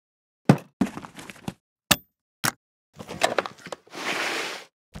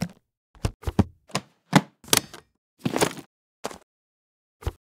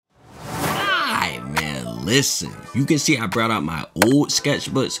listen, you can see I brought out my old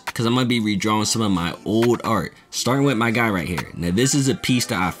sketchbooks because I'm gonna be redrawing some of my old art, starting with my guy right here. Now this is a piece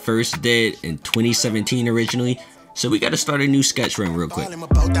that I first did in 2017 originally, so we gotta start a new sketch run real quick.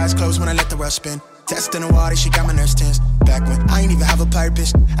 Testing the water, she got my nerves tense. Back when I ain't even have a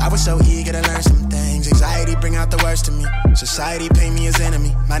purpose, I was so eager to learn some things. Anxiety bring out the worst in me. Society paint me as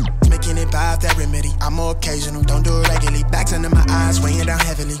enemy. My making it by that remedy. I'm more occasional, don't do it regularly. Backs under my eyes, weighing down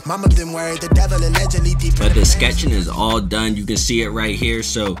heavily. Mama been worried, the devil allegedly deep. But the sketching is all done. You can see it right here.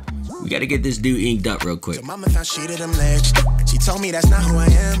 So we gotta get this dude inked up real quick. So mama found she to them legs. She told me that's not who I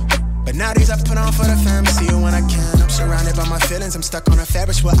am. But nowadays I put on for the fam, see you when I can. I'm surrounded by my feelings, I'm stuck on a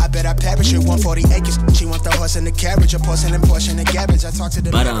fabric. Well, I bet I perish at 140 acres. She wants the horse and the carriage, a porcelain portion of cabbage. I talked to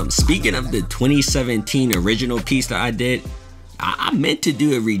the speaking of the 2017 original piece that I did, I meant to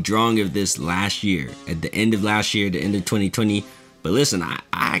do a redrawing of this last year, at the end of last year, the end of 2020. But listen, I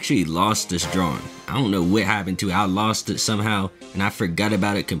actually lost this drawing. I don't know what happened to it. I lost it somehow and I forgot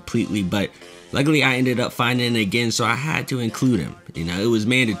about it completely, but luckily I ended up finding it again, so I had to include him. You know, it was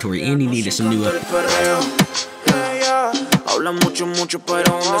mandatory and he needed some new Habla mucho, mucho,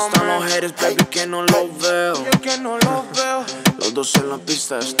 pero ¿dónde están los haters, baby? Que no los veo. Los dos en la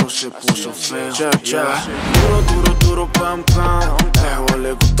pista, esto se puso feo. Duro, duro, duro, pam, pam. Dejo,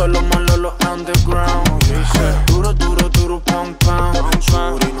 le gustan los malos, los underground. Duro, duro, duro, pam, pam.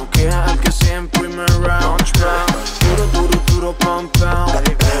 Suri no queda el que siempre me round. Duro, duro, duro, pam, pam.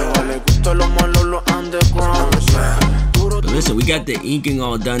 Dejo, le gustan los malos, los underground. But listen, we got the inking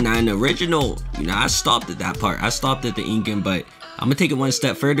all done now. In the original, you know, I stopped at that part. I stopped at the inking, but I'm gonna take it one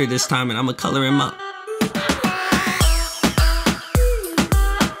step further this time and I'm gonna color him up.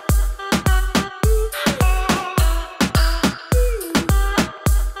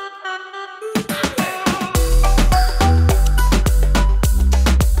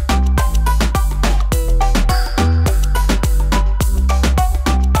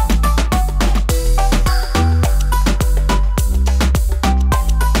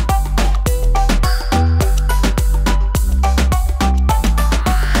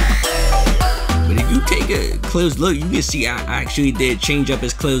 Close look, you can see I actually did change up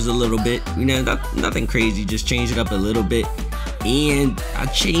his clothes a little bit. You know, nothing crazy, just changed it up a little bit. And I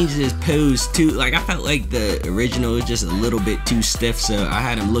changed his pose too. Like, I felt like the original was just a little bit too stiff, so I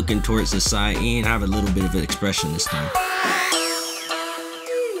had him looking towards the side and have a little bit of an expression this time.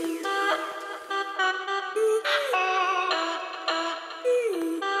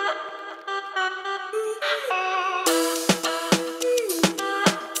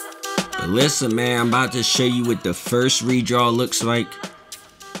 Listen, man, I'm about to show you what the first redraw looks like.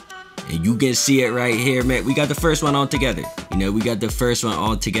 And you can see it right here, man. We got the first one all together. You know, we got the first one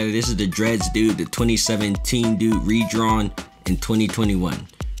all together. This is the Dreads dude, the 2017 dude redrawn in 2021.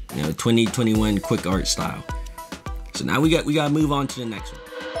 You know, 2021 quick art style. So now we gotta move on to the next one.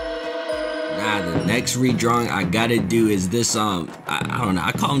 Now the next redrawing I gotta do is this, I don't know,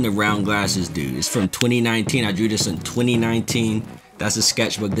 I call him the round glasses dude. It's from 2019. I drew this in 2019. That's a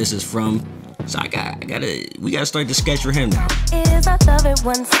sketchbook this is from. So we gotta start the sketch for him now. Is I love it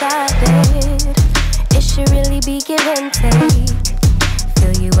one-sided? It should really be give and take.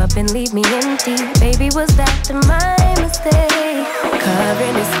 Fill you up and leave me empty. Baby, was that my mistake?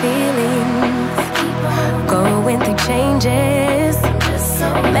 Covering his feelings, going through changes. I'm just so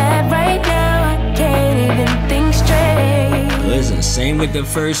mad right now, I can't even think straight. Listen, same with the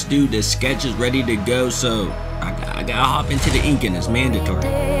first dude. The sketch is ready to go, so I gotta hop into the inking. It's mandatory.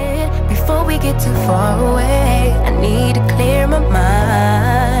 Before we get too far away, I need to clear my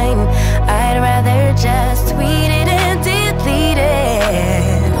mind. I'd rather just tweet it and delete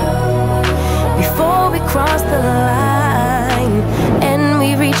it before we cross the line and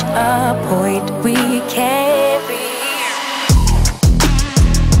we reach a point we can't reach.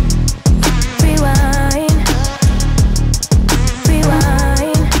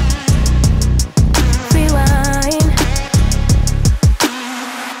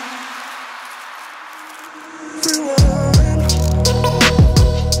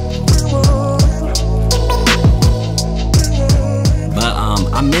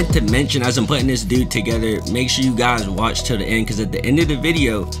 To mention, as I'm putting this dude together, make sure you guys watch till the end, because at the end of the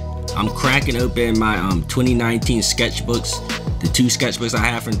video I'm cracking open my 2019 sketchbooks, the two sketchbooks I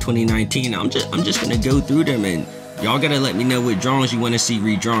have from 2019. I'm just gonna go through them and y'all gotta let me know what drawings you want to see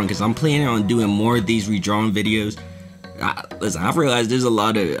redrawn, because I'm planning on doing more of these redrawn videos. Listen, I've realized there's a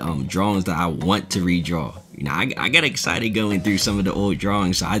lot of drawings that I want to redraw. You know, I got excited going through some of the old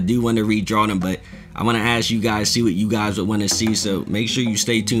drawings, so I do want to redraw them, but I want to ask you guys, see what you guys would want to see, so make sure you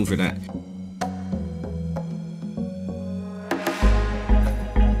stay tuned for that.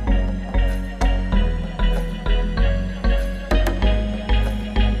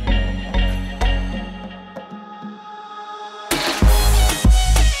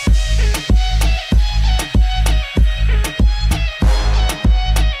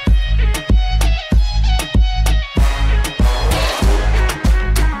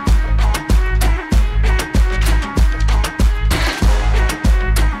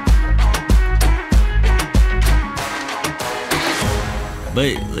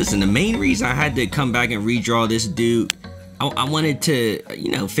 Listen, the main reason I had to come back and redraw this dude, I wanted to,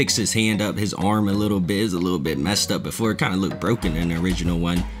 you know, fix his hand up, his arm a little bit. It's a little bit messed up before. It kind of looked broken in the original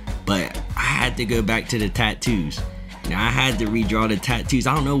one. But I had to go back to the tattoos. Now, I had to redraw the tattoos.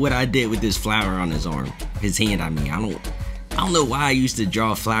 I don't know what I did with this flower on his arm. His hand, I mean. I don't know why I used to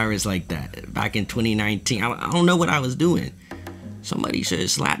draw flowers like that back in 2019. I don't know what I was doing. Somebody should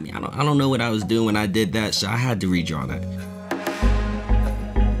have slapped me. I don't know what I was doing when I did that, so I had to redraw that.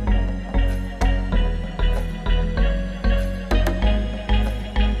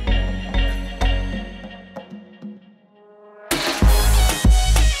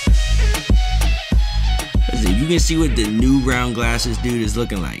 You can see what the new round glasses dude is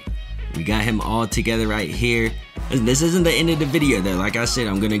looking like. We got him all together right here. This isn't the end of the video though. Like I said,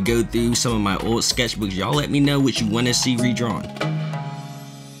 I'm gonna go through some of my old sketchbooks. Y'all let me know what you want to see redrawn.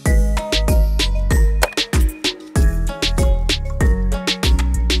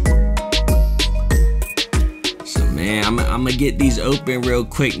 So man, I'm gonna get these open real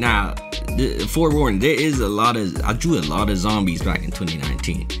quick. Now, forewarning, I drew a lot of zombies back in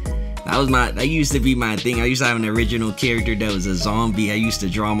 2019. That used to be my thing. I used to have an original character that was a zombie. I used to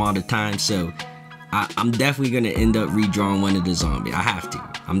draw them all the time, so I'm definitely gonna end up redrawing one of the zombies. I have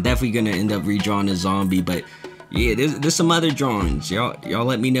to. I'm definitely gonna end up redrawing a zombie, but yeah, there's some other drawings. Y'all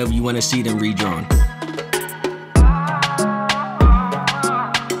let me know if you want to see them redrawn.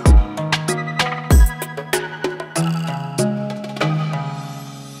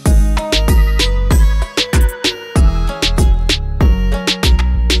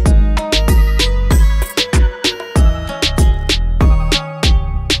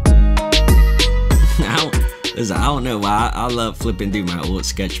 I don't know why I love flipping through my old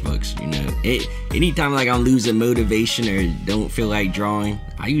sketchbooks, you know. Anytime like I'm losing motivation or don't feel like drawing,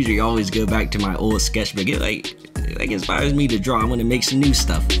 I usually always go back to my old sketchbook. It like inspires me to draw. I want to make some new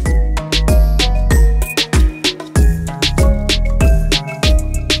stuff.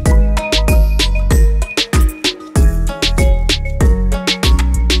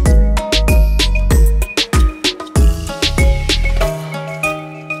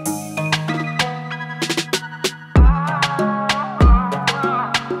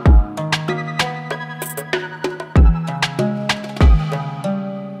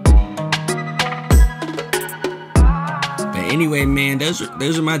 Anyway, man, those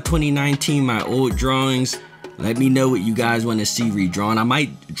are my 2019, my old drawings. Let me know what you guys want to see redrawn. I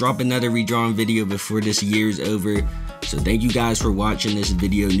might drop another redrawn video before this year's over. So thank you guys for watching this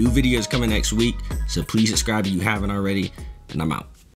video. New videos coming next week. So please subscribe if you haven't already. And I'm out.